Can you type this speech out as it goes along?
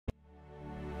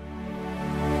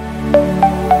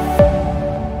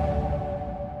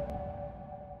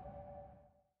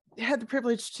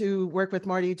privilege to work with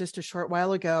Marty just a short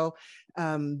while ago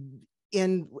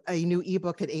in a new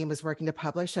ebook that AIIM is working to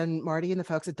publish, and Marty and the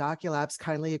folks at Doculabs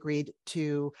kindly agreed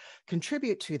to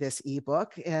contribute to this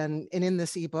ebook. And in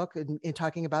this ebook, in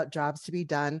talking about jobs to be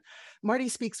done, Marty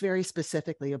speaks very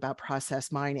specifically about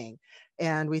process mining.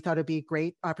 And we thought it'd be a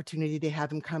great opportunity to have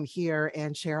him come here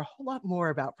and share a whole lot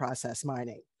more about process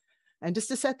mining. And just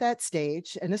to set that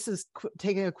stage, and this is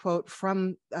taking a quote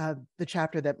from the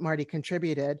chapter that Marty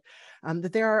contributed,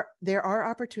 that there are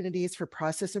opportunities for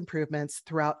process improvements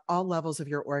throughout all levels of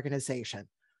your organization.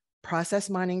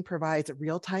 Process mining provides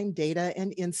real-time data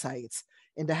and insights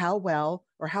into how well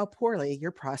or how poorly your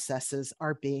processes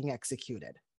are being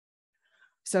executed.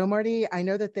 So Marty, I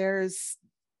know that there's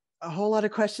a whole lot of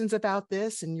questions about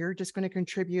this, and you're just going to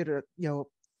contribute,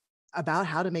 about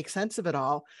how to make sense of it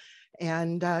all.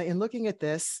 And in looking at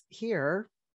this here,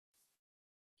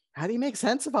 how do you make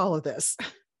sense of all of this?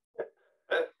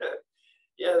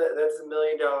 Yeah, that's $1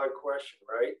 million question,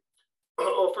 right?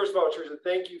 Well, first of all, Teresa,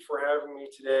 thank you for having me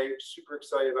today. Super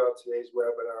excited about today's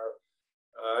webinar.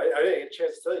 I didn't get a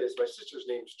chance to tell you this. My sister's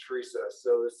name's Teresa.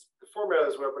 So the format of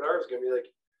this webinar is going to be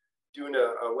like doing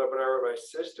a webinar with my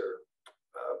sister.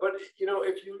 But, if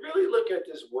you really look at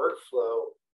this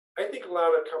workflow, I think a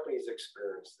lot of companies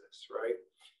experience this, right?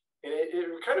 And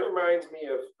it kind of reminds me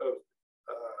of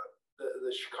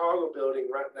the Chicago building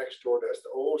right next door to us,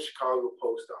 the old Chicago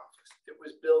post office. It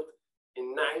was built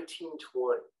in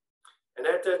 1920. And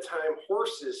at that time,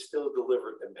 horses still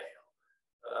delivered the mail.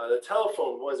 The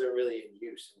telephone wasn't really in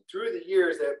use. And through the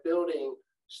years, that building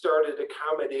started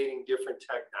accommodating different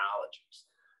technologies,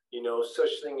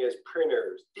 such thing as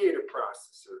printers, data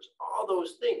processors, all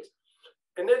those things.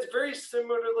 And that's very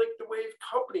similar to like the way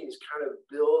companies kind of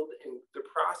build in the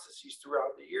processes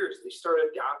throughout the years. They start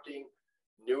adopting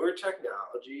newer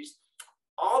technologies.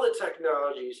 All the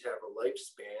technologies have a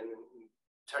lifespan, and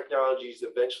technologies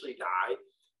eventually die.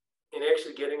 And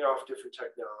actually getting off different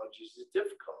technologies is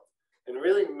difficult. And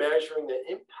really measuring the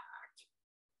impact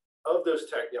of those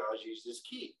technologies is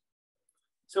key.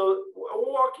 So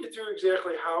we'll walk you through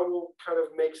exactly how we'll kind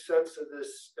of make sense of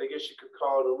this, I guess you could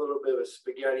call it a little bit of a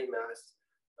spaghetti mess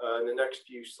in the next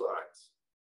few slides.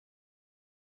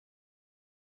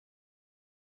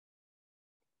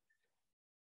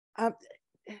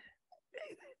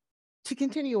 To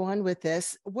continue on with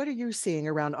this, what are you seeing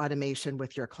around automation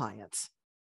with your clients?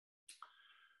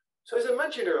 So as I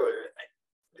mentioned earlier,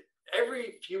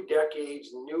 every few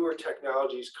decades, newer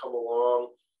technologies come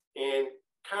along, and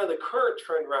kind of the current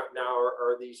trend right now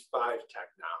are these 5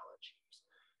 technologies.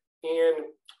 And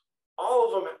all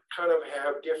of them kind of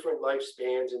have different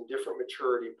lifespans and different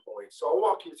maturity points. So I'll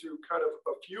walk you through kind of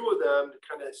a few of them to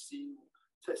kind of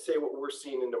say what we're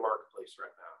seeing in the marketplace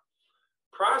right now.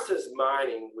 Process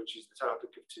mining, which is the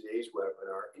topic of today's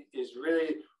webinar, is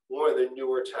really one of the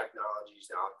newer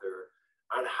technologies out there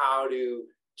on how to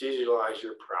digitalize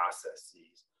your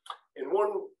processes. And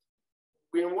one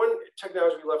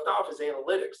technology we left off is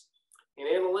analytics. And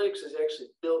analytics is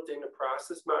actually built into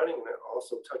process mining, and I'll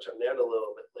also touch on that a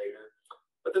little bit later.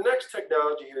 But the next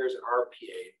technology here is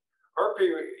RPA.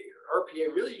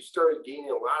 RPA really started gaining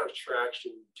a lot of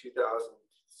traction in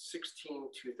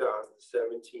 2016,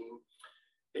 2017.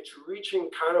 It's reaching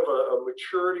kind of a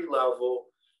maturity level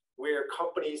where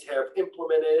companies have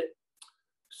implemented it.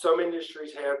 Some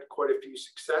industries have quite a few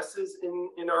successes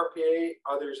in RPA.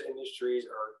 Others industries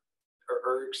are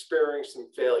experiencing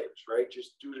failures, right?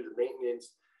 Just due to the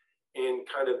maintenance and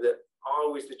kind of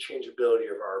always the changeability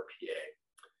of RPA.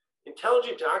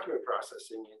 Intelligent document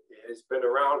processing has been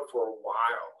around for a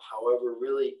while. However,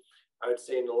 really, I would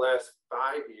say in the last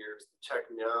 5 years, the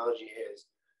technology has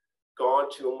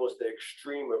gone to almost the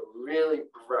extreme of really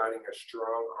providing a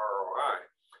strong ROI.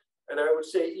 And I would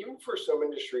say even for some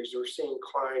industries, we're seeing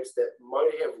clients that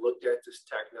might have looked at this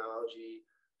technology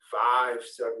 5,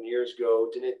 7 years ago,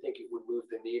 didn't think it would move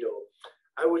the needle.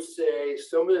 I would say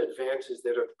some of the advances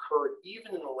that have occurred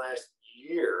even in the last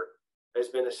year has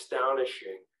been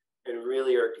astonishing and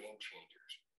really are game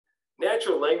changers.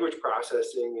 Natural language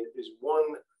processing is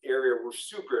one area we're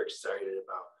super excited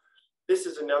about. This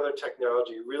is another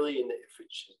technology really in the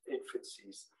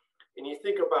infancies. And you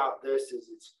think about this as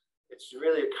it's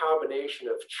really a combination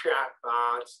of chat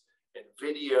bots and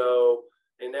video,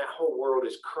 and that whole world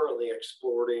is currently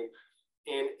exploding.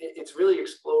 And it's really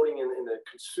exploding in the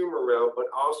consumer realm, but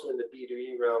also in the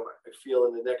B2B realm. I feel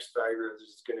in the next 5 years,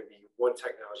 there's going to be one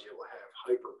technology that will have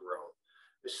hyper growth,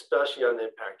 especially on the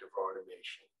impact of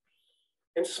automation.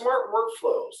 And smart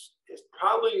workflows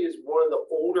probably is one of the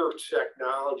older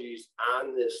technologies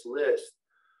on this list.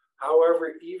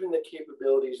 However, even the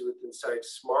capabilities with inside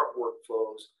smart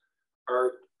workflows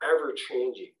are ever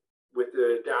changing with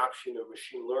the adoption of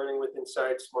machine learning with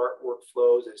inside smart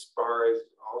workflows, as far as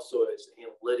also as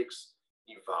analytics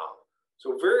evolve.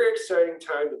 So very exciting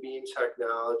time to be in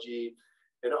technology,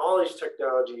 and all these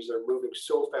technologies are moving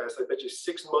so fast. I bet you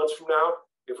 6 months from now,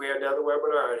 if we had another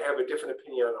webinar, I'd have a different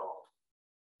opinion on all.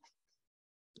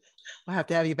 We'll have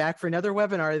to have you back for another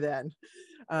webinar then.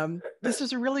 This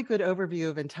is a really good overview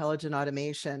of intelligent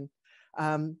automation.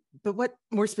 But what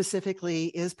more specifically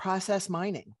is process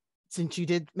mining, since you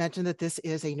did mention that this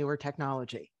is a newer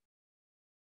technology?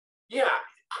 Yeah,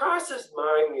 process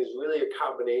mining is really a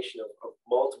combination of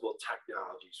multiple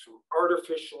technologies, from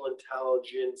artificial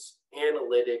intelligence,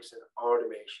 analytics, and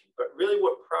automation. But really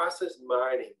what process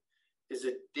mining is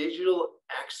a digital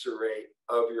X-ray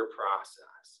of your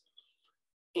process.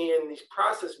 And these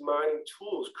process mining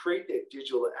tools create that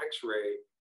digital X-ray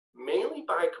mainly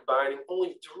by combining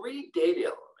only 3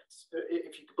 data elements.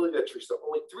 If you can believe that, Teresa,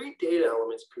 only 3 data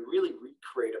elements could really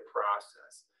recreate a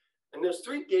process. And those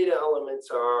 3 data elements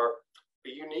are a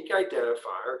unique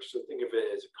identifier, so think of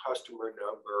it as a customer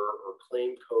number or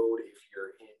claim code if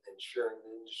you're in the insurance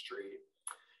industry.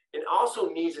 It also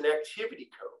needs an activity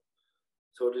code,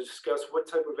 so to discuss what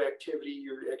type of activity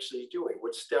you're actually doing,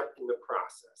 what step in the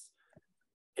process,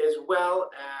 as well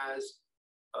as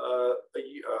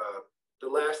the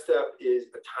last step is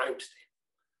a timestamp.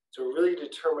 So really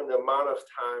determine the amount of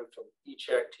time from each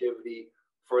activity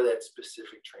for that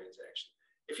specific transaction.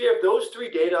 If you have those 3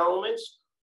 data elements,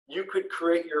 you could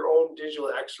create your own digital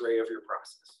X-ray of your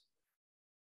process.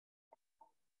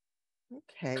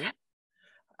 Okay.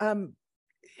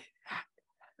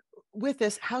 With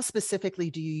this, how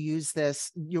specifically do you use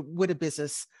this? Would a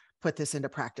business put this into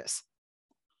practice?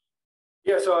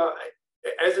 Yeah, so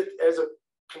as a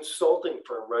consulting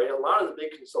firm, right? A lot of the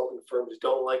big consulting firms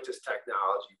don't like this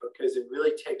technology because it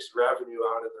really takes revenue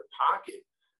out of their pocket.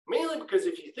 Mainly because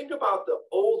if you think about the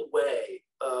old way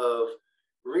of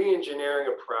re-engineering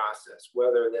a process,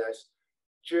 whether that's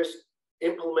just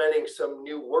implementing some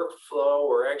new workflow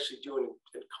or actually doing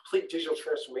a complete digital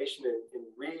transformation and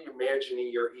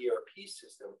reimagining your ERP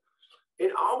system,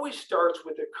 it always starts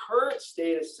with a current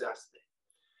state assessment.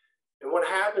 And what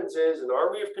happens is an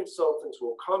army of consultants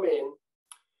will come in,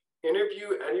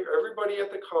 interview everybody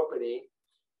at the company.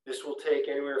 This will take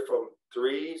anywhere from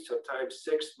 3, sometimes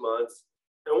 6 months.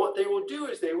 And what they will do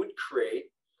is they would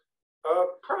create a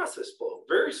process flow,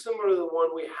 very similar to the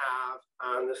one we have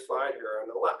on the slide here on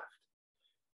the left.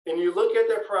 And you look at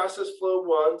that process flow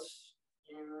once,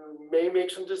 you may make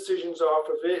some decisions off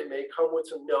of it, it may come with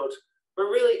some notes, but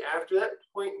really after that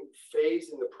point and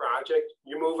phase in the project,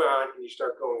 you move on and you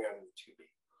start going on to 2B.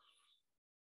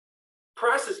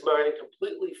 Process mining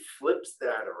completely flips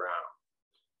that around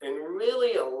and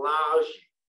really allows you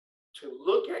to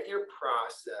look at your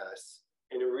process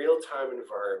in a real-time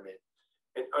environment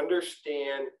and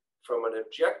understand from an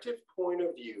objective point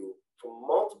of view, from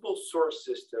multiple source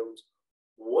systems,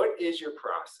 what is your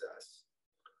process,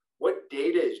 what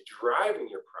data is driving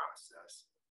your process,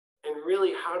 and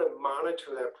really how to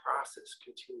monitor that process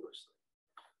continuously.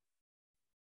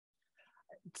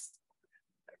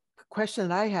 The question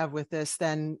that I have with this,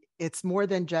 then, it's more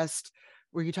than just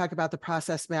where you talk about the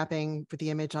process mapping for the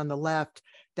image on the left.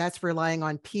 That's relying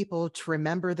on people to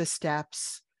remember the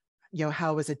steps,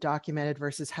 how is it documented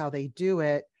versus how they do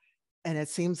it. And it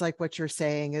seems like what you're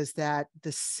saying is that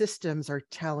the systems are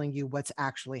telling you what's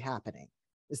actually happening.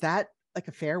 Is that like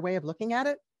a fair way of looking at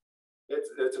it?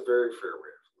 That's a very fair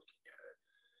way of looking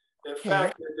at it. In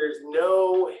fact, there's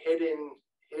no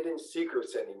hidden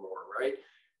secrets anymore, right?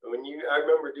 I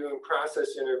remember doing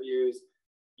process interviews,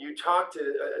 you talk to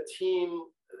a team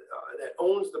that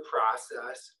owns the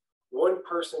process. One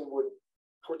person would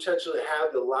potentially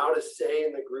have the loudest say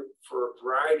in the group for a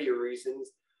variety of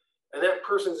reasons. And that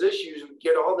person's issues would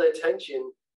get all the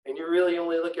attention, and you really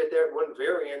only look at that one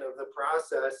variant of the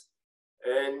process,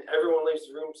 and everyone leaves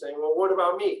the room saying, well, what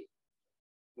about me?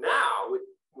 Now,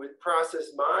 with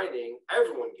process mining,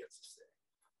 everyone gets a say.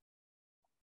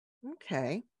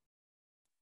 Okay.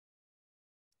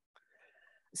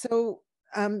 So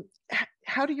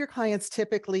how do your clients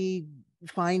typically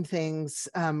find things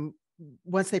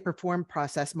once they perform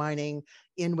process mining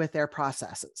in with their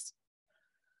processes?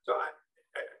 So I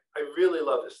really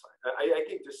love this slide. I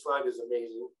think this slide is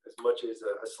amazing, as much as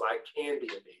a slide can be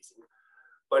amazing.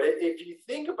 But if you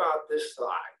think about this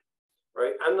slide,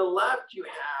 right, on the left you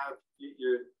have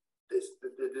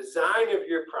the design of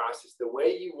your process, the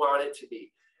way you want it to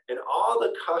be. And all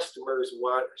the customers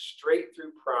want a straight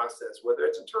through process, whether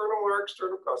it's internal or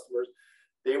external customers.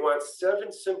 They want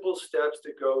 7 simple steps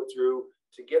to go through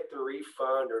to get the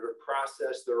refund or to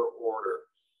process their order.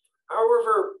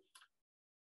 However,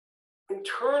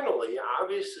 Internally,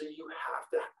 obviously, you have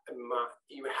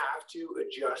to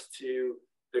adjust to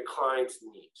the client's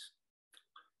needs.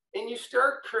 And you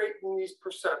start creating these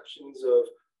perceptions of,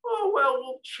 oh, well,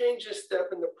 we'll change this step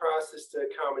in the process to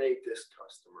accommodate this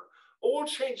customer, or we'll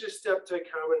change this step to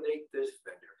accommodate this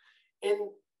vendor.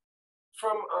 And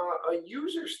from a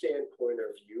user standpoint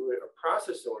of view, a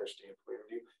process owner standpoint of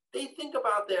view, they think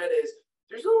about that as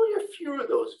there's only a few of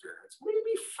those variants,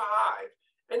 maybe 5,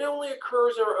 and it only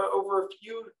occurs over a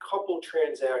few couple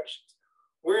transactions.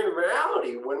 Where in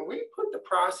reality, when we put the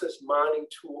process mining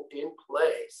tool in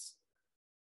place,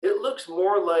 it looks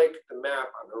more like the map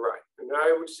on the right. And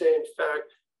I would say, in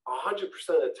fact, 100%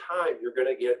 of the time, you're going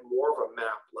to get more of a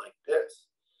map like this.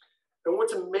 And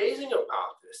what's amazing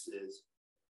about this is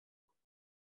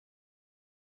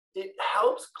it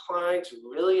helps clients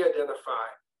really identify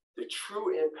the true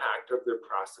impact of their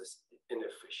process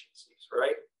inefficiencies,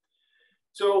 right?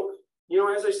 So,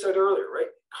 as I said earlier,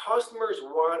 right, customers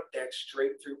want that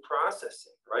straight through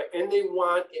processing, right? And they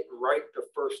want it right the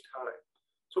first time.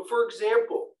 So for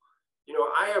example,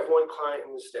 I have one client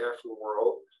in the staffing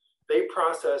world. They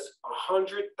process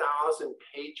 100,000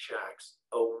 paychecks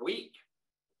a week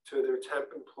to their temp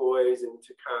employees and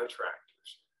to contractors,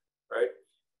 right?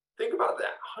 Think about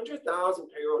that, 100,000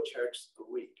 payroll checks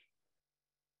a week.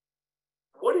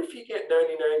 What if you get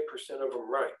 99% of them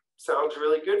right? Sounds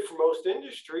really good for most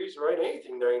industries, right?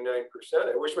 Anything 99%.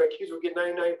 I wish my kids would get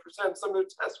 99%, some of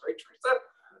the test rates,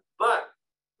 but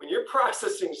when you're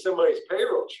processing somebody's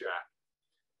payroll check,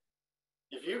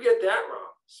 if you get that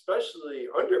wrong, especially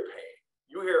underpaid,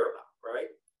 you hear about, right?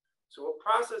 So what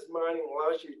process mining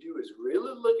allows you to do is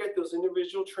really look at those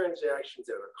individual transactions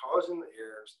that are causing the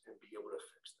errors and be able to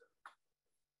fix them.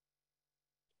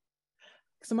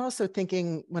 Because I'm also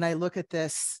thinking, when I look at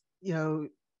this,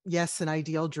 yes, an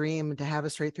ideal dream to have a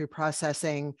straight through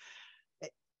processing.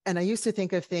 And I used to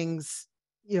think of things,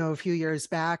 a few years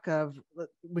back, of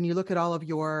when you look at all of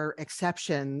your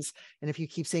exceptions, and if you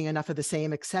keep seeing enough of the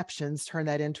same exceptions, turn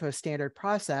that into a standard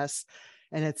process.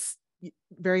 And it's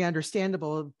very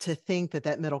understandable to think that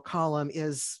that middle column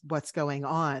is what's going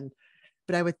on.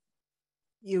 But I would,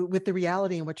 with the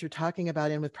reality and what you're talking about,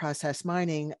 and with process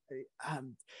mining,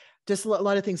 just a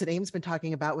lot of things that AIIM's been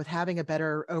talking about, with having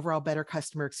a overall better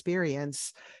customer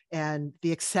experience, and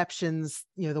the exceptions,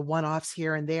 the one-offs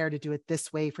here and there to do it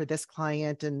this way for this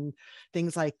client and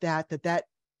things like that, that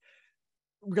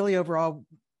really overall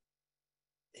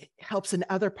helps in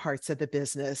other parts of the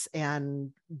business.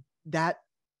 And that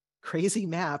crazy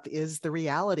map is the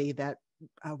reality that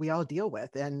we all deal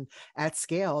with. And at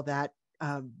scale, that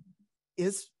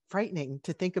is frightening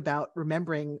to think about,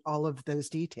 remembering all of those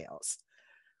details.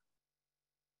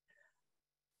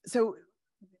 So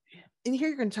in here,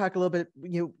 you're going to talk a little bit,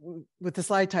 with the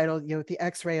slide title, with the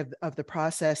X-ray of the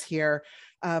process here.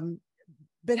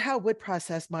 But how would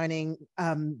process mining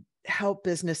help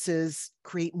businesses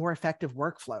create more effective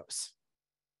workflows?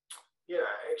 Yeah,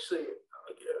 actually,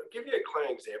 I'll give you a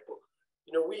client example.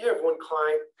 We have one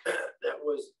client that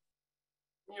was,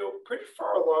 pretty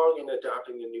far along in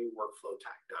adopting a new workflow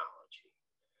technology.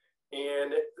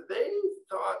 And they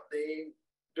thought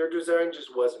their design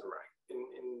just wasn't right.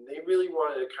 And they really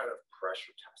wanted to kind of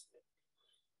pressure test it.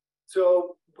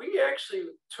 So we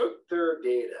actually took their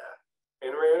data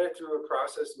and ran it through a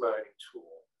process mining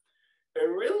tool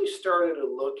and really started to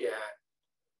look at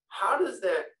how does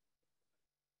that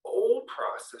old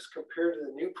process compare to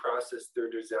the new process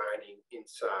they're designing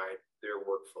inside their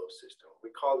workflow system.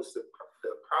 We call this the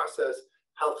process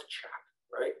health check,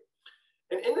 right?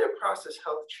 And in that process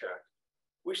health check,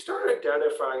 we started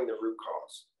identifying the root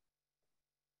cause.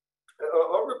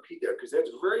 I'll repeat that because that's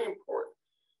very important.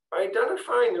 By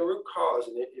identifying the root cause,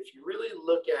 and if you really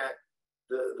look at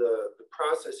the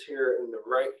process here in the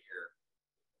right here,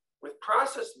 with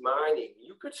process mining,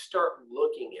 you could start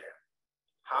looking at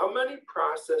how many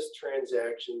process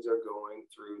transactions are going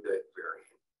through that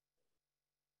variant.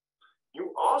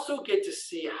 You also get to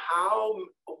see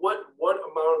what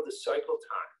amount of the cycle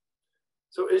time.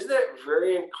 So is that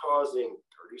variant causing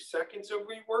 30 seconds of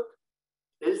rework?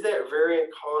 Is that variant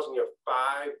causing a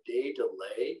 5-day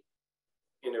delay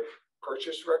in a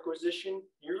purchase requisition?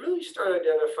 You really start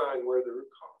identifying where the root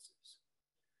cause is.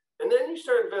 And then you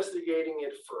start investigating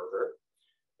it further,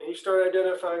 and you start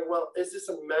identifying, well, is this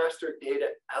a master data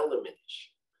element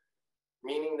issue?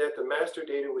 Meaning that the master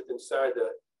data within inside the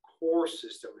core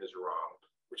system is wrong,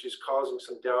 which is causing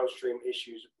some downstream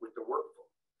issues with the workflow.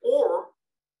 Or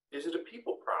is it a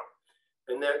people problem?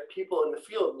 And that people in the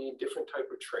field need different type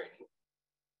of training,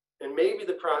 and maybe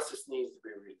the process needs to be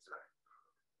redesigned.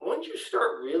 Once you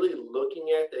start really looking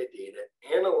at that data,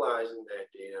 analyzing that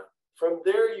data, From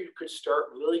there, you could start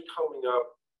really coming up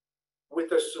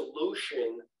with a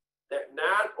solution that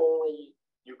not only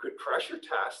you could pressure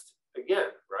test, again,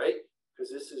 right?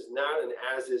 Because this is not an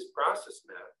as-is process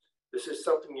map. This is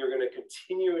something you're going to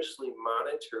continuously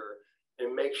monitor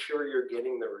and make sure you're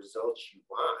getting the results you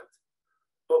want.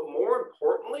 But more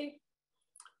importantly,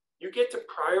 you get to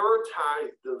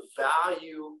prioritize the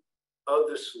value of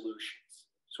the solutions.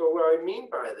 So what I mean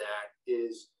by that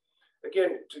is,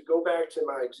 again, to go back to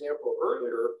my example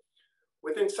earlier,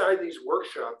 with inside these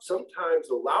workshops, sometimes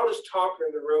the loudest talker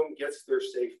in the room gets their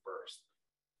safe burst.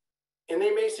 And they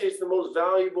may say it's the most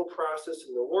valuable process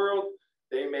in the world.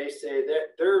 They may say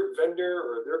that their vendor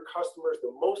or their customer is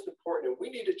the most important and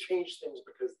we need to change things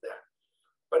because of that.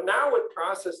 But now with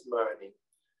process mining,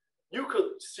 you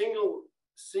could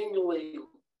singly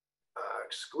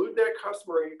exclude that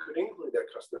customer, or you could include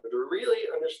that customer to really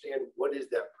understand what is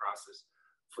that process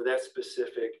for that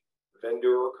specific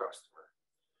vendor or customer.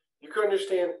 You can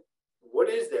understand what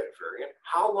is that variant,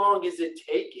 how long is it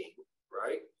taking,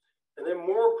 right? And then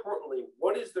more importantly,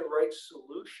 what is the right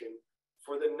solution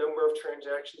for the number of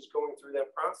transactions going through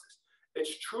that process?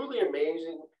 It's truly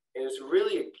amazing, and it's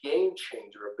really a game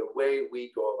changer of the way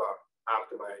we go about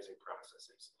optimizing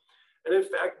processes. And in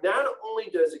fact, not only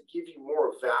does it give you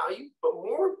more value, but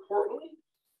more importantly,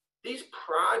 these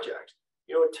projects,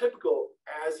 you know, a typical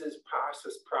as-is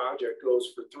process project goes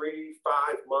for 3 to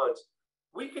 5 months.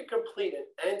 We could complete an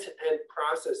end-to-end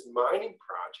process mining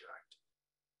project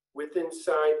within 8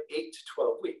 to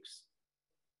 12 weeks.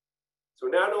 So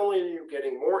not only are you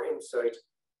getting more insights,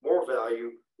 more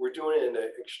value, we're doing it in an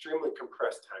extremely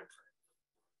compressed time frame.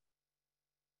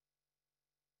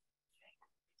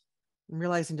 I'm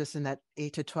realizing just in that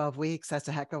 8 to 12 weeks, that's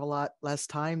a heck of a lot less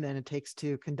time than it takes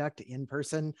to conduct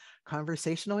in-person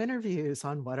conversational interviews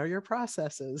on what are your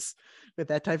processes with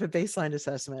that type of baseline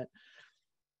assessment.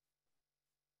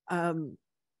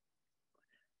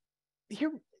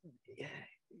 Here,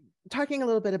 talking a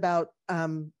little bit about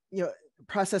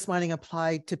process mining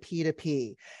applied to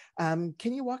P2P.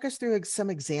 Can you walk us through some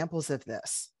examples of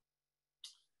this?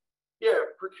 Yeah,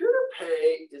 procure to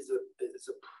pay is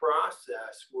a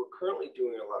process we're currently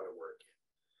doing a lot of work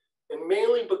in, and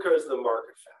mainly because of the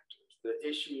market factors, the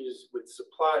issues with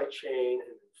supply chain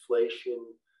and inflation.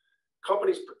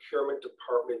 Companies' procurement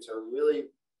departments are really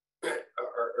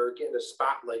are getting a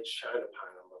spotlight shine upon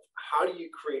them of how do you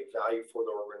create value for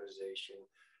the organization?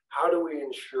 How do we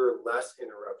ensure less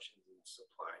interruptions in the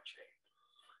supply chain?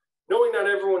 Knowing not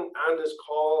everyone on this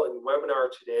call and webinar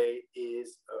today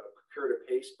is a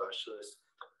procure-to-pay specialist,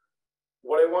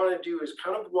 what I want to do is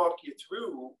kind of walk you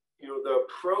through, the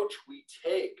approach we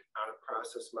take on a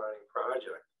process mining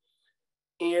project.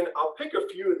 And I'll pick a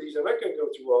few of these. I'm not going to go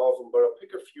through all of them, but I'll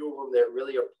pick a few of them that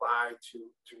really apply to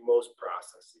most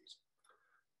processes.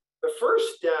 The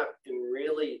first step in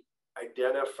really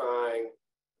identifying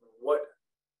what's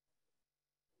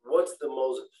the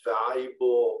most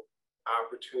valuable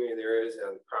opportunity there is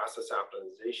in process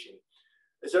optimization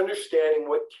is understanding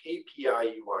what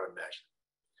KPI you want to measure.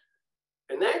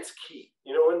 And that's key.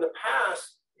 In the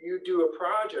past, you do a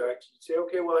project, you'd say,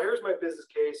 okay, well, here's my business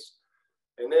case.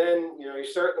 And then, you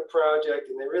start the project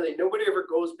and then really nobody ever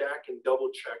goes back and double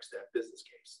checks that business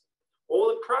case. Well,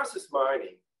 with process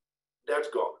mining, that's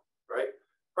gone, right?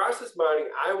 Process mining,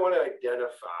 I want to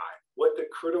identify what the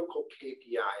critical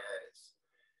KPI is.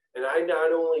 And I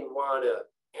not only want to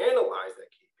analyze that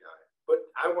KPI, but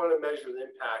I want to measure the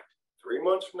impact 3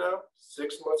 months from now,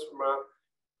 6 months from now,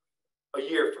 a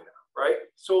year from now, right?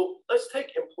 So let's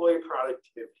take employee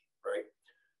productivity, right?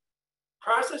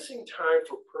 Processing time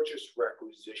for purchase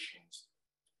requisitions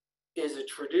is a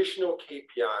traditional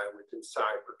KPI with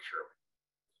inside procurement,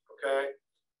 okay?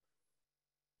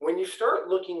 When you start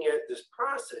looking at this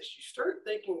process, you start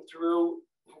thinking through,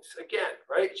 again,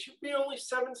 right? It should be only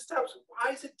 7 steps.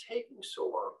 Why is it taking so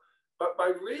long? But by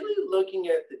really looking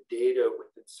at the data with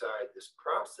inside this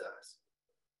process,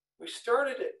 we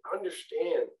started to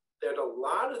understand that a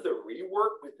lot of the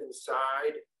rework with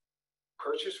inside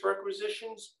purchase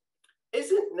requisitions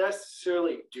isn't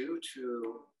necessarily due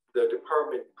to the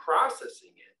department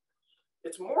processing it.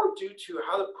 It's more due to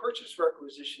how the purchase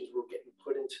requisitions were getting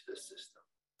put into the system.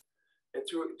 And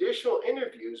through additional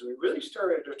interviews, we really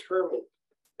started to determine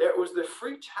that it was the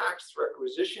free tax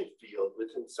requisition field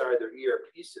within inside their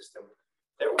ERP system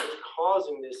that was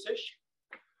causing this issue.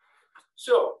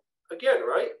 So again,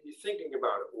 right, you're thinking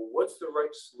about it, well, what's the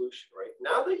right solution, right?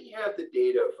 Now that you have the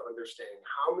data of understanding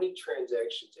how many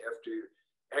transactions after you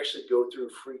actually go through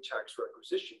free tax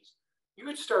requisitions, you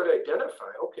could start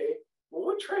identifying, okay, well,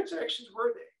 what transactions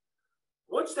were they?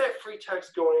 What's that free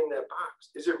tax going in that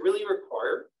box? Is it really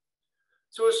required?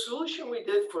 So a solution we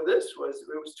did for this was,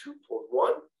 it was twofold.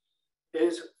 One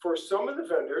is for some of the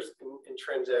vendors in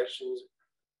transactions,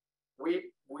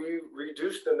 we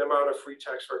reduced the amount of free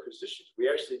text requisitions. We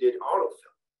actually did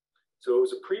autofill. So it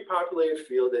was a pre-populated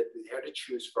field that they had to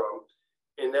choose from,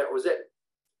 and that was it.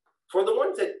 For the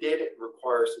ones that did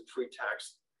require some free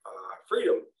text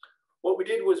freedom, what we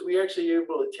did was we actually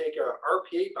able to take our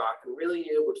RPA bot and really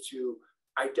able to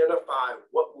identify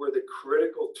what were the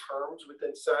critical terms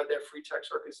within inside that free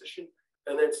text requisition,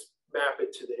 and then map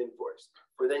it to the invoice.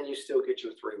 For then you still get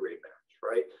your three-way match,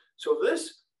 right? So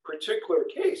this particular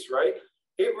case, right,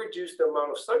 it reduced the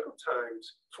amount of cycle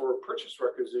times for purchase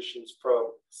requisitions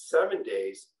from 7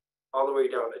 days all the way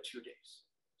down to 2 days.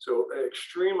 So an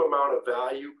extreme amount of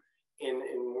value and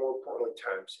more importantly,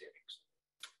 time savings.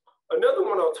 Another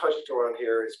one I'll touch on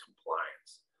here is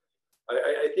compliance.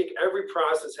 I think every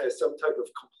process has some type of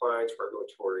compliance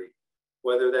regulatory,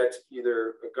 whether that's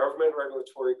either a government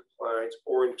regulatory compliance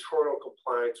or internal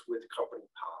compliance with company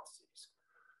policies.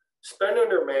 Spend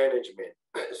under management,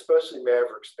 especially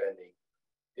maverick spending,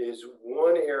 is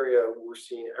one area we're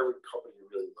seeing every company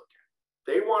really look at.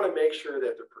 They want to make sure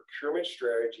that the procurement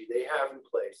strategy they have in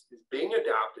place is being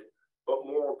adopted, but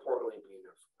more importantly, being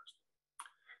enforced.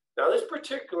 Now, this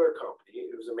particular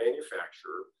company, it was a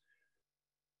manufacturer,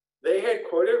 they had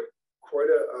quite a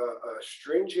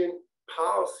stringent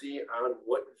policy on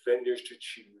what vendors to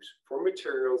choose for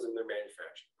materials in their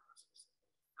manufacturing process.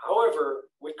 However,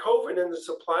 with COVID and the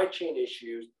supply chain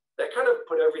issues, that kind of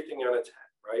put everything on its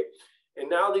head, right? And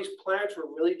now these plants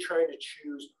were really trying to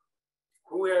choose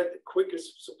who had the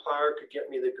quickest supplier could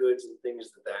get me the goods and things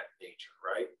of that nature,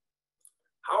 right?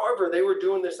 However, they were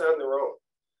doing this on their own.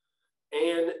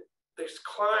 And this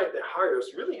client that hired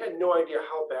us really had no idea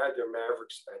how bad their maverick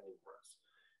spending was,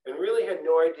 and really had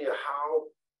no idea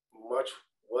how much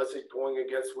was it going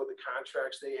against what the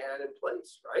contracts they had in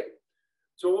place, right?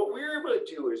 So what we were able to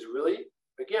do is really,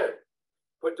 again,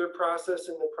 put their process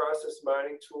in the process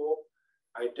mining tool,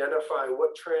 identify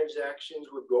what transactions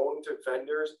were going to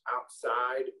vendors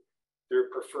outside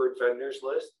their preferred vendors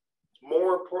list.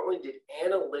 More importantly, did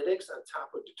analytics on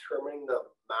top of determining the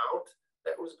amount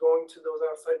that was going to those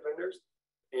outside vendors.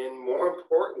 And more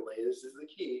importantly, this is the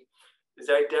key,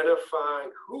 is identifying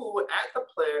who at the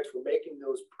plants were making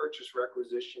those purchase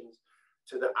requisitions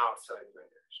to the outside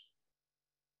vendors.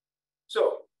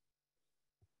 So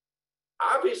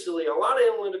obviously, a lot of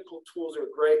analytical tools are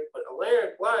great, but a lot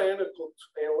of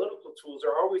analytical tools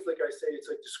are always, like I say,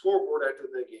 it's like the scoreboard after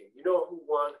the game. You know who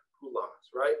won, who lost,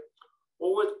 right?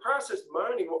 Well, with process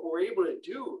mining, what we're able to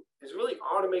do is really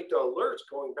automate the alerts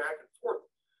going back and forth.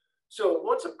 So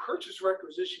once a purchase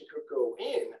requisition could go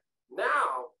in,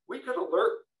 now we could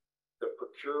alert the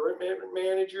procurement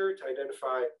manager to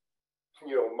identify,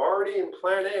 Marty in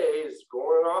Plan A is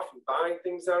going off and buying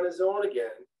things on his own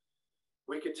again.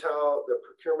 We could tell the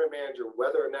procurement manager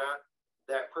whether or not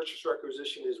that purchase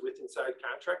requisition is with inside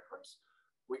contract price.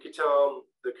 We could tell them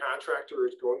the contractor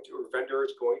is going to, or vendor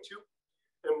is going to.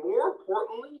 And more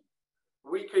importantly,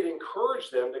 we could encourage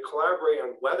them to collaborate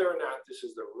on whether or not this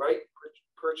is the right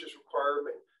purchase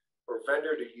requirement or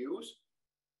vendor to use,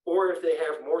 or if they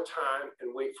have more time and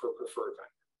wait for a preferred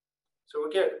vendor. So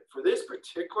again, for this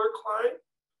particular client,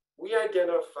 we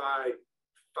identified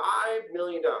 $5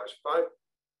 million, $5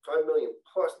 million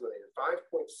plus million, $5.6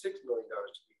 million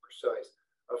to be precise,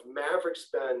 of maverick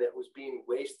spend that was being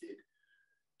wasted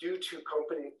due to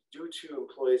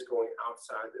employees going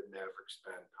outside the maverick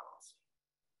spend policy.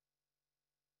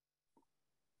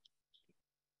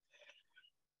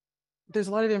 There's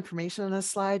a lot of information on this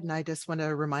slide, and I just want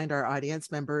to remind our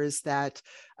audience members that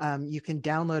you can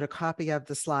download a copy of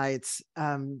the slides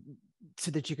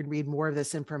so that you can read more of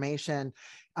this information.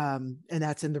 And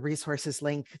that's in the resources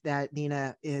link that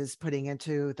Nina is putting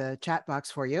into the chat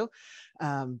box for you.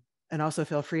 And also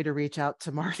feel free to reach out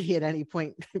to Marty at any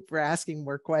point for asking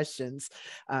more questions.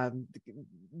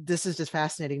 This is just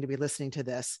fascinating to be listening to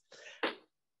this.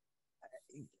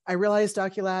 I realize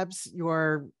Doculabs,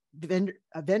 you're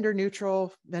vendor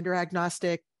neutral, vendor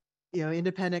agnostic,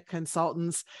 independent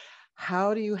consultants.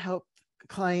 How do you help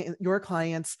your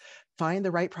clients find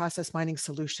the right process mining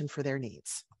solution for their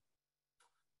needs?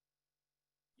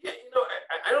 Yeah,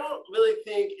 I don't really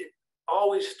think it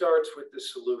always starts with the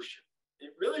solution.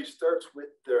 It really starts with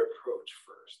their approach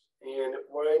first. And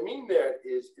what I mean that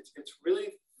is it's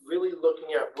really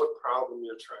looking at what problem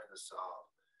you're trying to solve,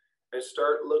 and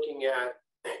start looking at,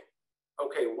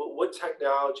 okay, what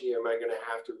technology am I going to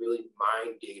have to really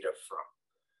mine data from,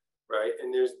 right?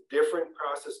 And there's different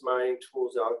process mining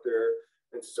tools out there,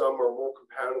 and some are more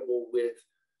compatible with,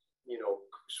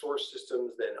 source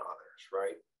systems than others,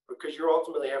 right? because you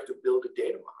ultimately have to build a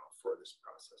data model for this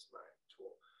process mining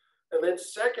tool. And then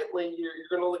secondly,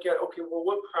 you're going to look at, okay, well,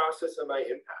 what process am I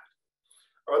impacting?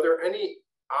 Are there any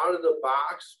out of the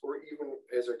box, or even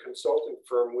as a consulting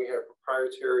firm, we have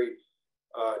proprietary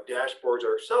dashboards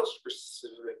ourselves for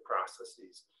specific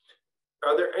processes.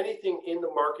 Are there anything in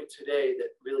the market today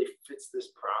that really fits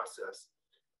this process?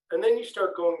 And then you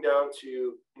start going down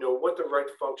to, what the right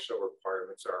functional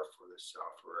requirements are for this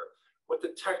software, what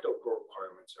the technical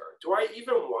requirements are. Do I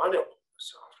even want to own the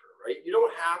software, right? You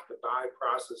don't have to buy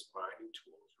process mining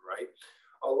tools, right?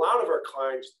 A lot of our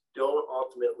clients don't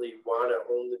ultimately want to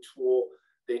own the tool.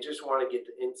 They just want to get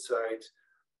the insights.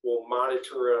 We'll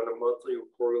monitor it on a monthly or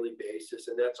quarterly basis,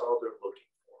 and that's all they're looking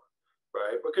for,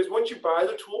 right? Because once you buy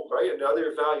the tool, right,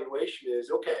 another evaluation is,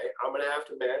 okay, I'm going to have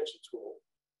to manage the tool.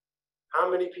 How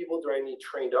many people do I need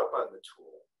trained up on the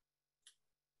tool?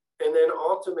 And then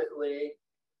ultimately,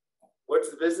 what's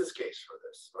the business case for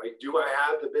this, right? Do I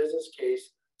have the business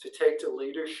case to take to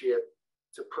leadership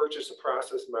to purchase a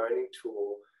process mining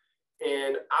tool?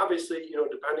 And obviously,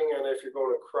 depending on if you're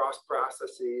going across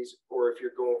processes or if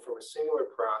you're going from a singular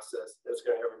process, that's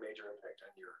going to have a major impact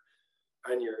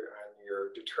on your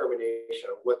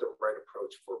determination of what the right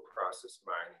approach for process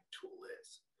mining tool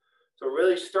is. So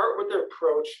really start with the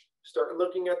approach, start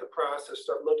looking at the process,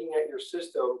 start looking at your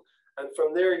system, and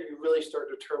from there you really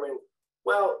start determining,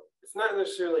 well, it's not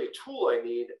necessarily a tool I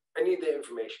need the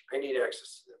information. I need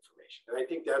access to the information. And I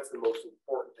think that's the most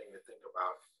important thing to think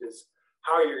about, is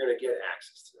how you're going to get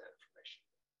access to that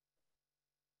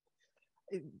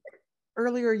information.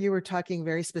 Earlier, you were talking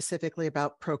very specifically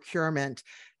about procurement.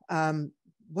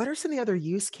 What are some of the other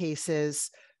use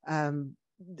cases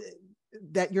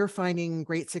that you're finding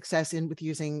great success in with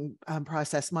using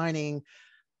process mining,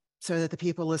 so that the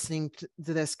people listening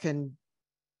to this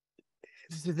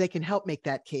they can help make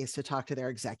that case to talk to their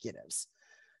executives?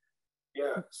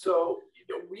 Yeah, so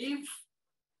we've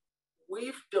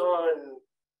done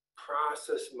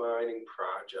process mining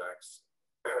projects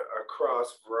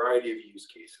across a variety of use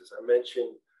cases. I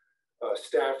mentioned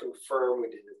staffing firm, we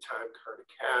did the time card to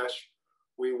cash.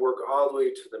 We work all the way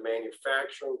to the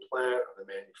manufacturing plant, or the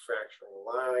manufacturing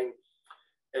line,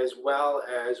 as well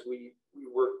as we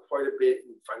work quite a bit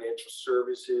in financial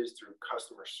services through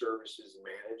customer services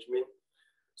management.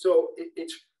 So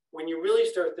it's when you really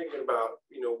start thinking about,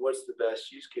 what's the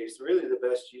best use case, really the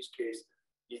best use case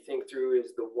you think through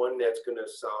is the one that's going to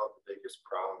solve the biggest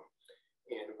problem.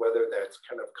 And whether that's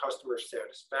kind of customer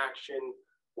satisfaction,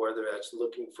 whether that's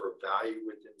looking for value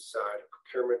within inside a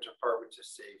procurement department to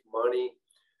save money,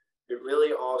 it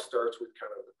really all starts with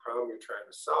kind of the problem you're trying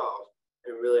to solve,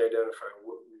 and really identify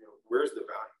where's the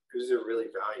value. Is there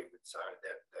really value inside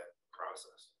that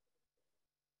process?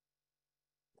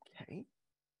 Okay.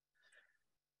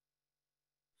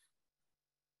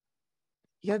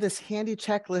 You have this handy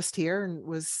checklist here, and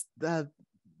was the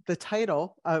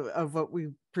title of what we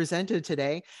presented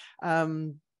today.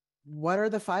 What are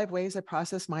the 5 ways that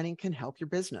process mining can help your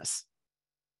business?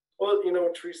 Well,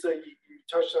 Teresa, you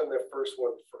touched on the first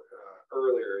one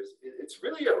earlier. It's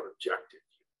really an objective,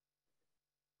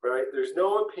 right? There's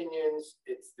no opinions.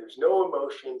 There's no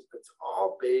emotions. It's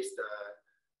all based on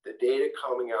the data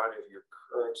coming out of your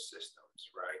current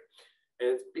systems, right? And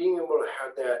it's being able to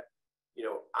have that,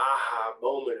 aha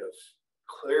moment of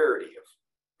clarity of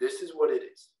this is what it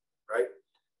is, right?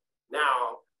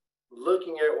 Now,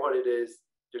 looking at what it is,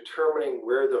 determining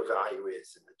where the value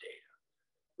is in the data,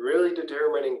 really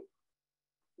determining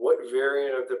what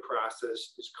variant of the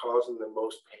process is causing the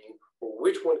most pain, or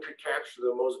which one could capture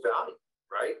the most value,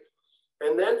 right?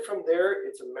 And then from there,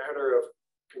 it's a matter of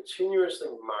continuously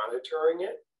monitoring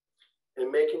it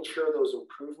and making sure those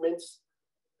improvements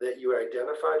that you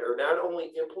identified are not only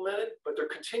implemented, but they're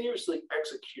continuously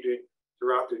executed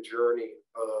throughout the journey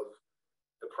of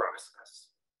the process.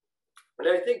 And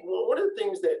I think one of the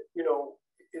things that,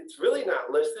 it's really not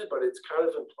listed, but it's kind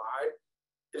of implied,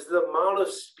 is the amount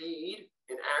of speed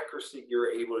and accuracy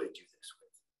you're able to do this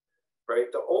with,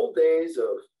 right? The old days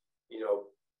of,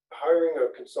 hiring a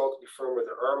consulting firm with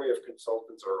an army of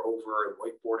consultants are over, and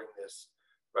whiteboarding this,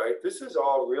 right? This is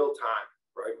all real time,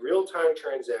 right? Real-time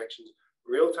transactions,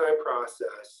 real-time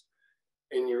process,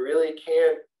 and you really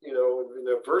can't, in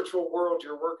the virtual world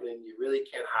you're working in, you really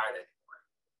can't hide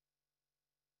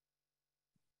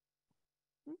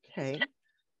anymore. Okay.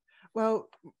 Well,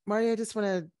 Marty, I just want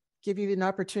to give you an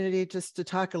opportunity just to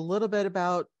talk a little bit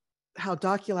about how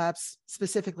Doculabs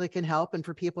specifically can help, and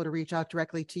for people to reach out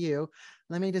directly to you.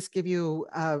 Let me just give you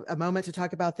a moment to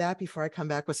talk about that before I come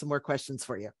back with some more questions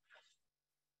for you.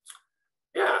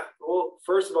 Yeah, well,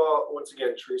 first of all, once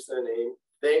again, Teresa and AIIM,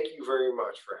 thank you very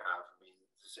much for having me.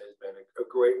 This has been a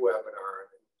great webinar.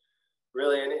 And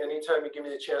really, anytime you give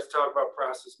me the chance to talk about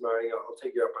process mining, I'll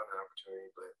take you up on the opportunity.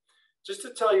 But just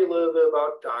to tell you a little bit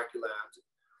about Doculabs,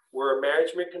 we're a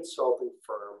management consulting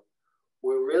firm.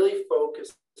 We're really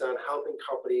focused on helping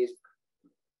companies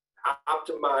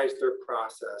optimize their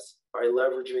process by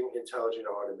leveraging intelligent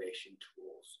automation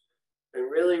tools.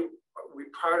 And really, we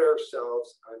pride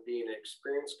ourselves on being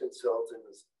experienced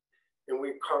consultants, and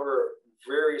we cover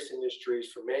various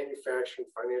industries from manufacturing,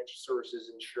 financial services,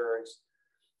 insurance,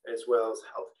 as well as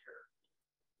healthcare.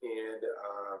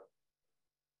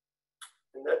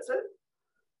 And that's it.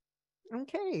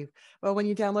 Okay. Well, when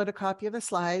you download a copy of the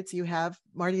slides, you have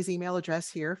Marty's email address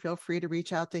here. Feel free to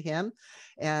reach out to him.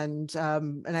 And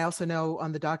I also know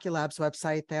on the Doculabs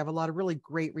website, they have a lot of really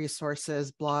great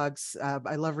resources, blogs.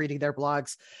 I love reading their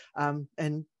blogs,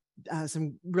 and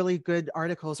some really good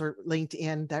articles are linked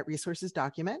in that resources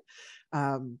document.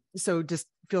 So just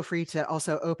feel free to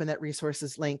also open that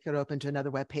resources link and open to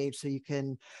another web page so you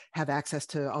can have access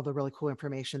to all the really cool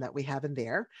information that we have in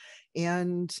there.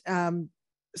 And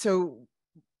so,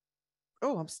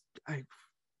 I'm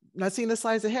not seeing the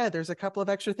slides ahead. There's a couple of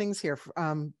extra things here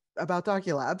about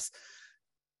Doculabs.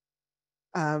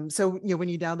 So, when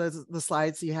you download the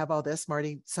slides, you have all this.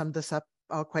 Marty summed this up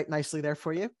all quite nicely there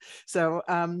for you. So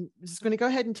I'm just going to go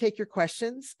ahead and take your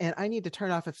questions, and I need to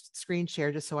turn off a screen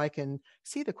share just so I can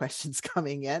see the questions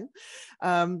coming in.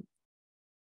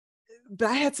 But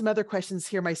I had some other questions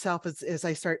here myself as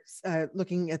I start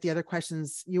looking at the other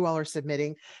questions you all are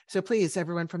submitting. So please,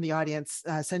 everyone from the audience,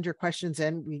 send your questions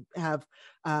in. We have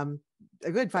a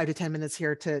good 5 to 10 minutes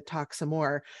here to talk some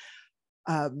more.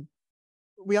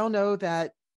 We all know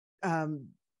that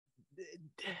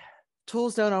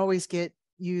tools don't always get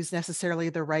used necessarily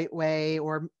the right way,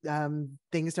 or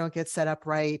things don't get set up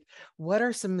right. What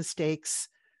are some mistakes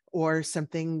or some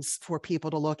things for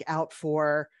people to look out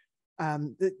for?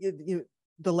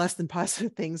 The less than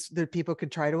positive things that people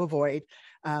could try to avoid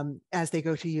as they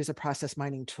go to use a process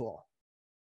mining tool?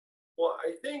 Well,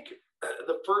 I think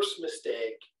the first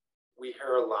mistake we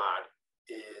hear a lot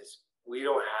is we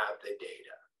don't have the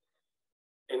data.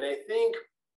 And I think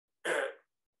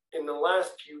in the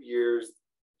last few years,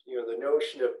 the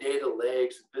notion of data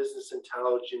lakes, business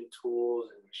intelligence tools,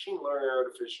 and machine learning,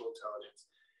 artificial intelligence,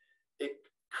 it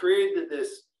created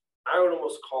this, I would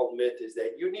almost call myth, is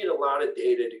that you need a lot of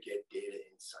data to get data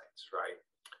insights, right?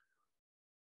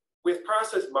 With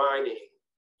process mining,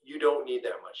 you don't need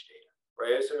that much data,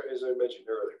 right? As I mentioned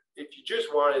earlier, if you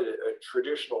just wanted a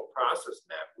traditional process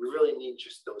map, we really need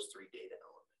just those 3 data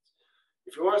elements.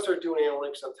 If you want to start doing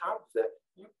analytics on top of that,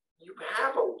 you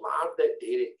have a lot of that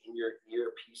data in your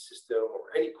ERP system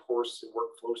or any course and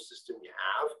workflow system you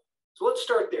have. So let's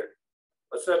start there.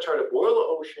 Let's not try to boil the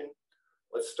ocean.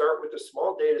 Let's start with a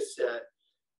small data set.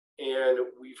 And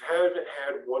we haven't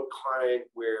had one client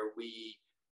where we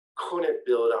couldn't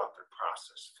build out their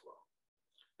process flow.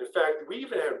 In fact, we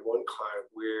even had one client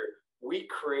where we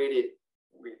interpreted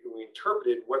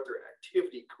what their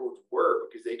activity codes were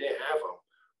because they didn't have them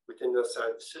within the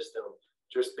side of the system,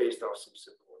 just based off some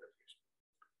simple interviews.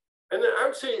 And then I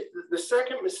would say the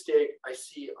second mistake I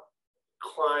see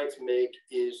clients make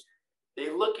is they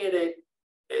look at it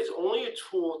as only a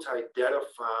tool to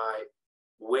identify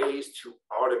ways to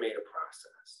automate a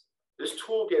process. This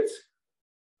tool gets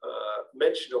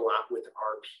mentioned a lot with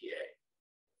RPA.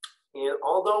 And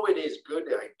although it is good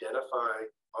to identify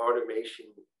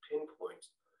automation pinpoints,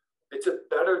 it's a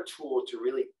better tool to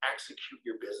really execute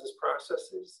your business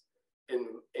processes and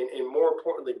more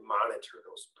importantly, monitor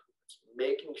those improvements,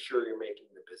 making sure you're making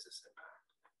the business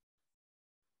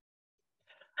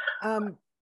impact.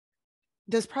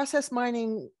 Does process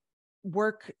mining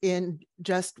work in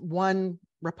just one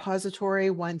repository,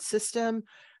 one system?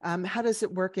 How does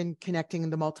it work in connecting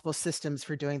the multiple systems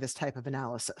for doing this type of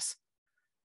analysis?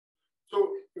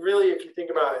 So really, if you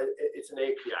think about it, it's an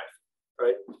API,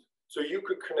 right? So you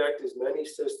could connect as many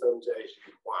systems as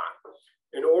you want.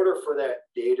 In order for that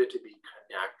data to be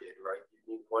connected, right, you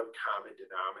need one common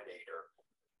denominator.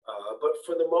 But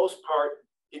for the most part,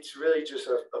 it's really just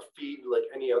a feed like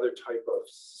any other type of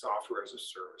software as a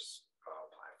service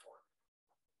platform.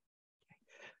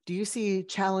 Do you see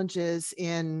challenges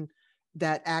in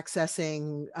that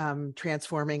accessing,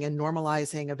 transforming, and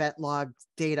normalizing event log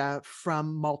data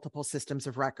from multiple systems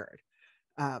of record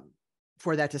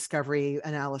for that discovery,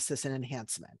 analysis, and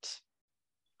enhancement?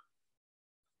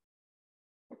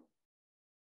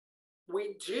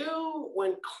 We do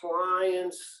when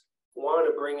clients want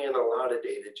to bring in a lot of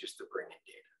data just to bring in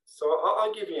data. So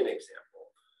I'll give you an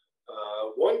example.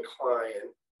 One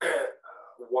client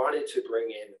wanted to bring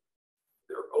in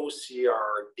their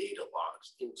OCR data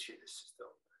logs into the system.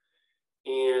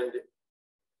 And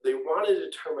they wanted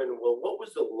to determine, well, what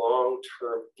was the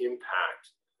long-term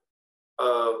impact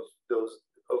of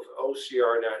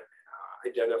OCR not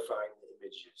identifying the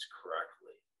images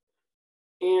correctly.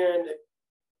 And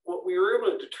what we were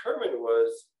able to determine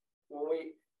was, when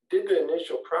we did the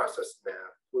initial process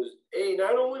map, was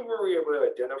not only were we able to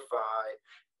identify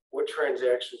what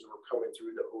transactions were coming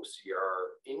through the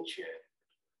OCR engine,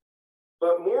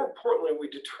 but more importantly, we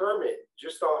determined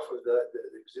just off of the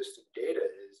existing data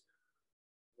is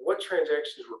what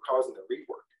transactions were causing the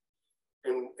rework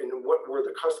and what were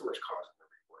the customers causing the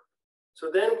rework. So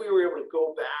then we were able to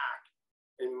go back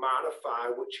and modify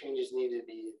what changes needed to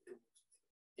be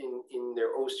in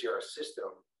their OCR system,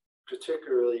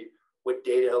 particularly what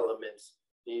data elements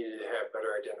needed to have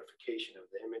better identification of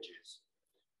the images.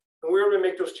 And we were able to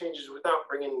make those changes without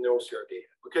bringing in the OCR data,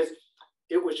 because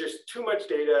it was just too much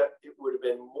data. It would have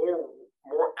been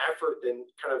more effort than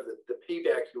kind of the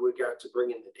payback you would have got to bring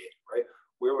in the data, right?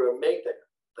 We were able to make the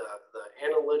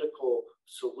analytical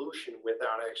solution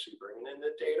without actually bringing in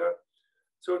the data.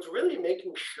 So it's really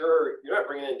making sure you're not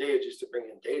bringing in data just to bring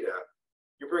in data.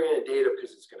 You're bringing in data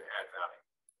because it's going to add value.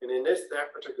 And in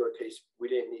that particular case, we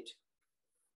didn't need to.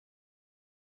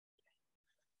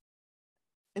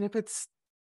 And if it's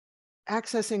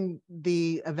accessing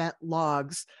the event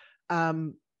logs,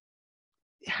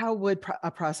 how would a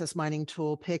process mining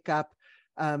tool pick up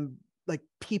like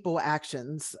people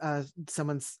actions?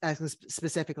 Someone's asking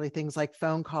specifically things like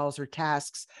phone calls or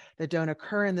tasks that don't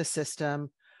occur in the system.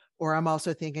 Or I'm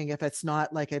also thinking if it's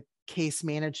not like a case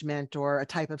management or a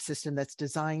type of system that's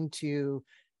designed to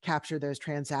capture those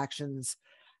transactions,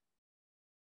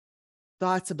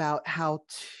 thoughts about how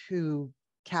to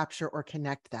capture or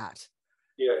connect that.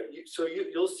 Yeah, so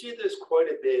you'll see this quite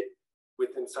a bit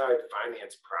with inside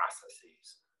finance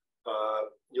processes.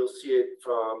 You'll see it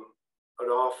from an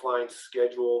offline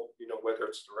schedule, whether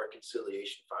it's the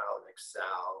reconciliation file in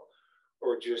Excel,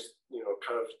 or just,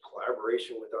 kind of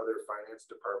collaboration with other finance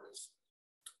departments.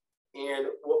 And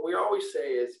what we always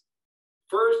say is,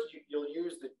 first, you'll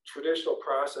use the traditional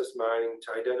process mining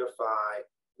to identify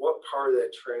what part of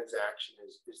that transaction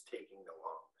is taking the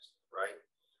longest, right?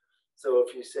 So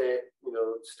if you say,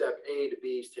 step A to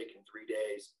B is taking 3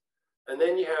 days, and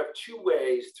then you have 2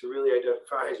 ways to really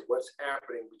identify what's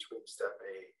happening between step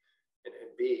A and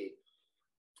B.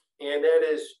 And that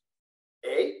is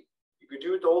A, you could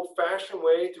do it the old-fashioned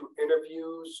way through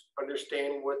interviews,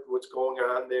 understanding what's going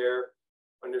on there,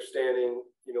 understanding,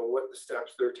 what the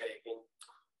steps they're taking.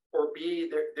 Or B,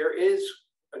 there is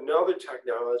another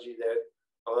technology that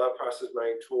a lot of process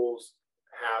mining tools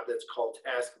have that's called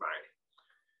task mining.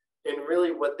 And really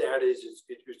what that is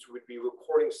it would be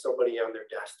recording somebody on their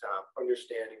desktop,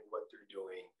 understanding what they're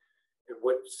doing and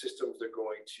what systems they're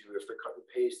going to, if they're cutting and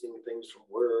pasting things from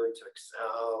Word to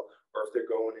Excel, or if they're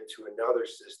going into another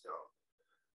system.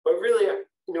 But really,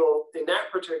 in that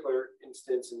particular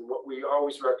instance, and what we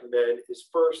always recommend is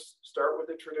first start with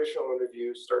a traditional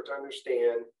interview, start to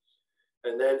understand,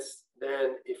 and then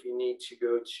if you need to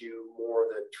go to more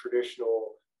of the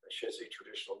traditional, I shouldn't say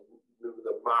traditional,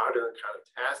 the modern kind of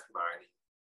task mining,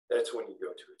 that's when you go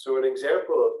to it. So an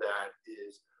example of that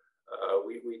is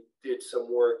we did some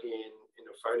work in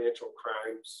a financial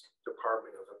crimes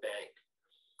department of a bank.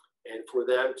 And for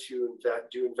them to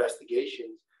do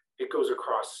investigations, it goes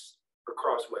across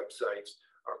websites,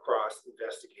 across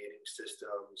investigating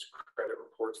systems, credit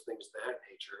reports, things of that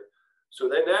nature. So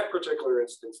then that particular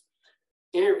instance,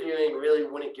 interviewing really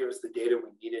wouldn't give us the data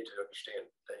we needed to understand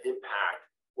the impact.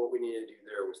 What we needed to do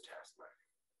there was task mining.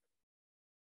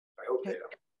 I hope they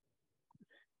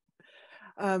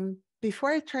help.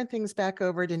 Before I turn things back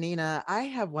over to Nina, I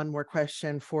have one more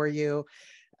question for you.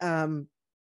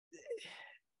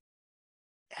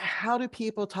 How do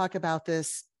people talk about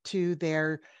this to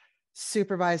their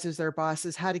supervisors, their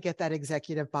bosses, how to get that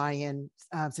executive buy-in?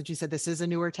 Since you said this is a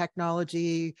newer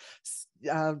technology,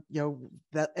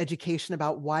 the education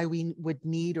about why we would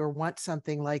need or want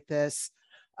something like this,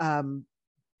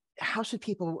 how should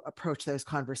people approach those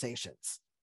conversations?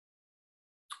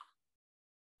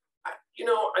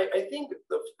 I think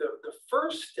the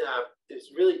first step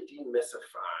is really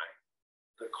demystifying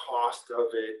the cost of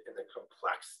it and the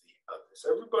complexity of this.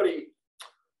 Everybody,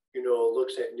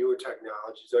 looks at newer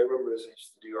technologies. I remember as I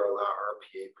used to do a lot of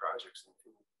RPA projects, and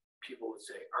people would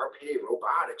say, RPA,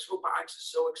 robotics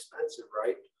is so expensive,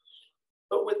 right?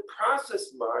 But with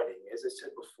process mining, as I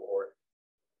said before,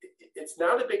 it's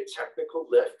not a big technical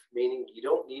lift, meaning you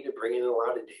don't need to bring in a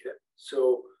lot of data.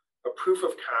 So a proof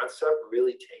of concept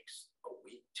really takes a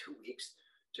week, 2 weeks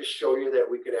to show you that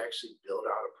we could actually build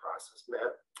out a process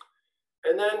map.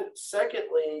 And then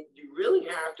secondly, you really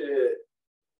have to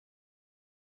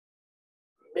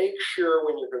make sure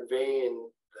when you're conveying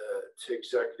to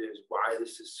executives why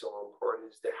this is so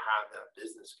important is to have that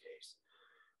business case.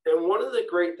 And one of the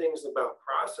great things about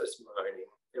process mining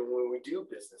and when we do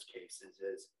business cases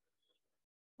is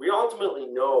we ultimately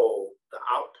know the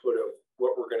output of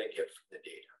what we're going to get from the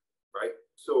data, right?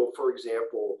 So for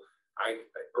example,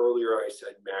 earlier I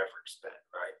said maverick spend,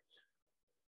 right?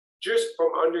 Just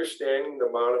from understanding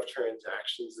the amount of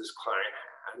transactions this client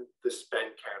had, the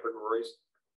spend categories,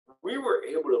 we were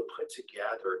able to put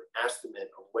together an estimate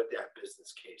of what that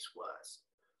business case was.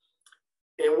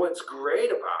 And what's great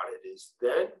about it is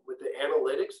then with the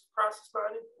analytics process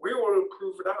mining, we were able to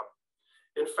prove it out.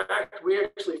 In fact, we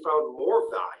actually found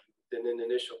more value than an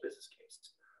initial business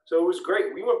case. So it was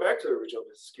great. We went back to the original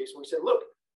business case and we said, look,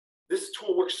 this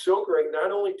tool works so great.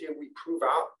 Not only did we prove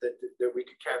out that we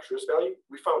could capture this value,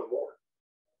 we found more.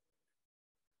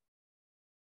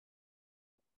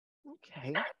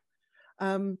 Okay.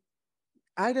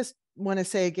 I just want to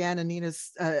say again,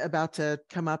 Anina's about to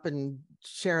come up and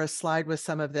share a slide with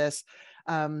some of this.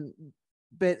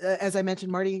 But as I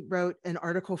mentioned, Marty wrote an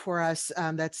article for us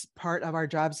that's part of our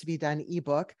Jobs to be Done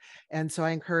ebook. And so I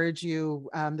encourage you,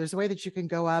 there's a way that you can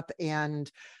go up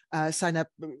and sign up.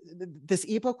 This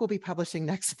ebook will be publishing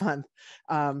next month.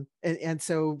 And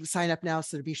so sign up now.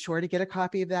 So to be sure to get a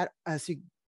copy of that. So you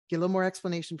get a little more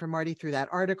explanation from Marty through that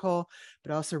article,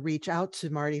 but also reach out to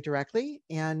Marty directly.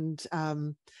 And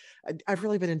I've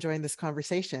really been enjoying this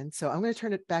conversation. So I'm going to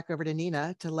turn it back over to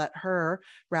Nina to let her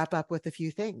wrap up with a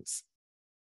few things.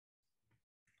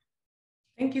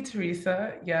 Thank you,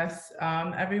 Teresa. Yes,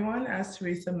 everyone, as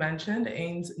Teresa mentioned,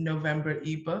 AIIM's November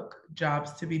ebook,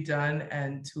 Jobs to be Done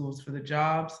and Tools for the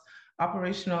Jobs,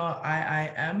 Operational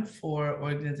AIIM for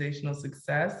Organizational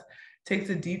Success, takes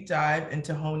a deep dive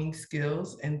into honing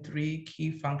skills in 3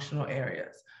 key functional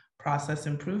areas: process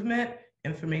improvement,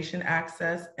 information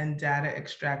access, and data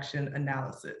extraction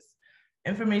analysis.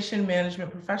 Information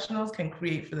management professionals can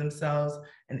create for themselves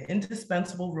an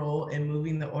indispensable role in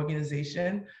moving the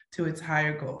organization to its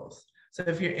higher goals. So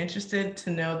if you're interested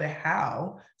to know the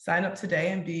how, sign up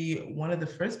today and be one of the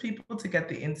first people to get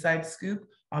the inside scoop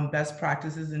on best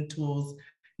practices and tools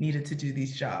needed to do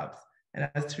these jobs. And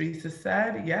as Teresa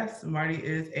said, yes, Marty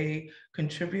is a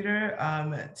contributor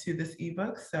to this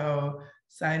ebook. So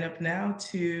sign up now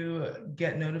to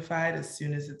get notified as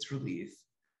soon as it's released.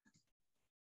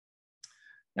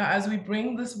 Now, as we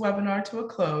bring this webinar to a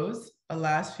close, a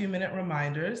last few minute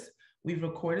reminders. We've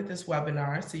recorded this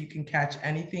webinar so you can catch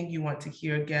anything you want to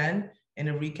hear again in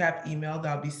a recap email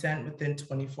that'll be sent within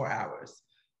 24 hours.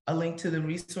 A link to the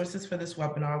resources for this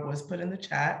webinar was put in the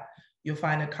chat. You'll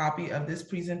find a copy of this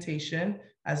presentation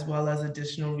as well as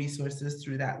additional resources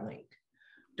through that link.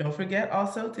 Don't forget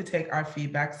also to take our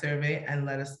feedback survey and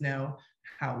let us know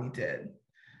how we did.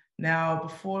 Now,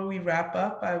 before we wrap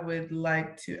up, I would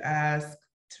like to ask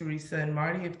Teresa and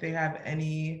Marty if they have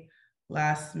any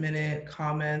last minute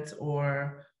comments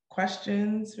or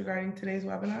questions regarding today's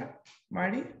webinar.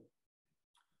 Marty?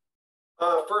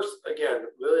 First, again,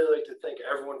 really like to thank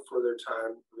everyone for their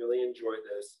time. Really enjoyed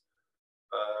this.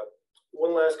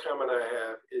 One last comment I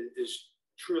have is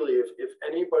truly, if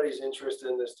anybody's interested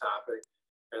in this topic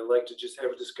and like to just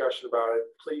have a discussion about it,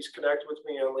 please connect with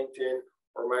me on LinkedIn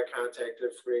or my contact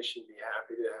information. Be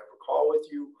happy to have a call with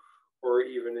you, or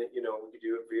even, we could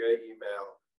do it via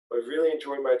email. But I've really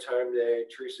enjoyed my time today.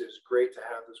 Teresa, it's great to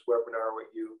have this webinar with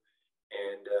you,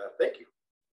 and thank you.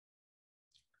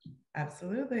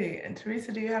 Absolutely. And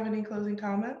Teresa, do you have any closing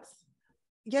comments?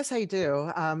 Yes, I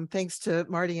do. Thanks to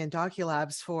Marty and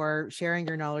Doculabs for sharing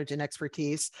your knowledge and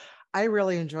expertise. I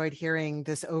really enjoyed hearing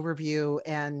this overview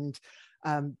and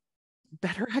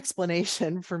better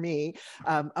explanation for me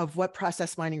of what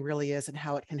process mining really is and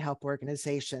how it can help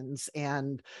organizations.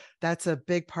 And that's a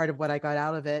big part of what I got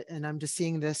out of it. And I'm just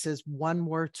seeing this as one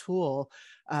more tool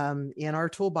in our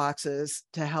toolboxes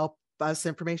to help us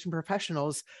information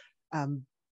professionals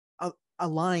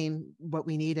align what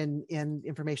we need in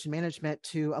information management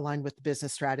to align with the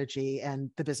business strategy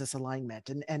and the business alignment,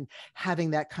 and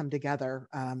having that come together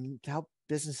to help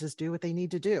businesses do what they need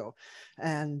to do.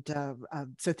 And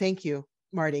so thank you,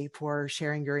 Marty, for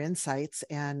sharing your insights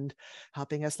and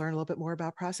helping us learn a little bit more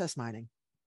about process mining.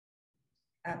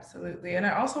 Absolutely. And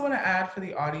I also want to add for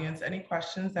the audience, any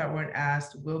questions that weren't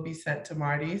asked will be sent to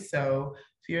Marty. So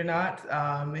fear not,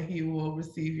 he will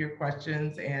receive your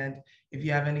questions. And if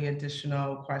you have any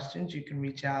additional questions, you can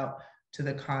reach out to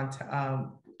the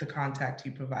contact he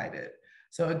provided.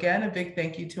 So again, a big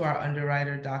thank you to our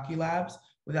underwriter, Doculabs.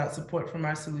 Without support from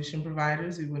our solution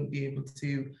providers, we wouldn't be able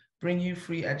to bring you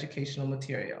free educational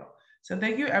material. So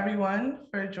thank you everyone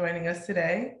for joining us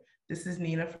today. This is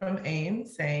Nina from AIIM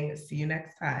saying, see you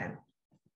next time.